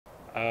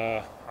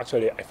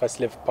Actually, I first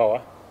left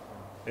Power,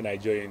 then I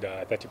joined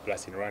 30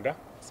 Plus in Rwanda.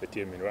 It's a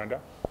team in Rwanda.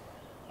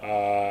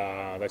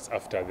 That's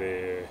after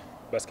the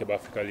Basketball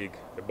Africa League,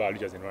 the Bar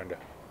Leaders in Rwanda.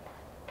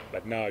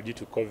 But now, due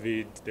to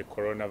COVID, the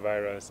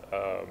coronavirus,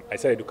 I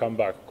decided to come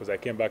back because I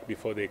came back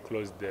before they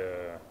closed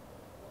the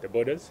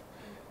borders.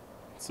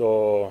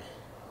 So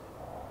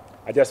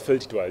I just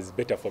felt it was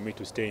better for me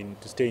to stay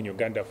in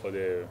Uganda for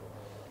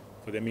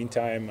the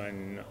meantime,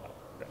 and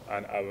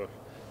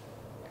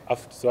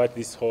after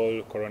this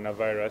whole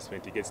coronavirus,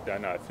 when it gets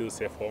done, I feel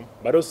safe home.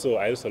 But also,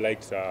 I also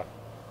liked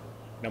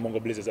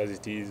Namuwongo Blazers as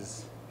it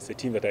is. It's a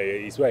team that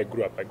it's where I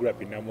grew up. I grew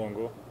up in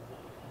Namuwongo.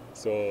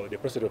 So the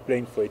process of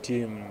playing for a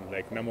team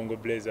like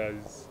Namuwongo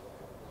Blazers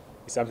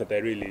is something that I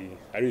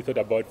really thought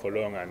about for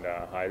long, and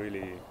I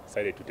really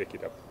decided to take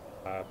it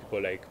up.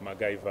 People like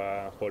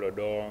MacGyver,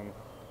 Odong,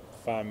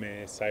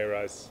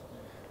 Cyrus.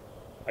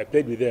 I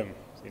played with them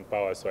in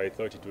Power, so I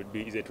thought it would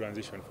be easy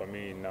transition for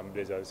me in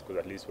Blazers because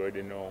at least we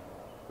already know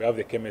we have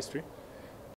the chemistry.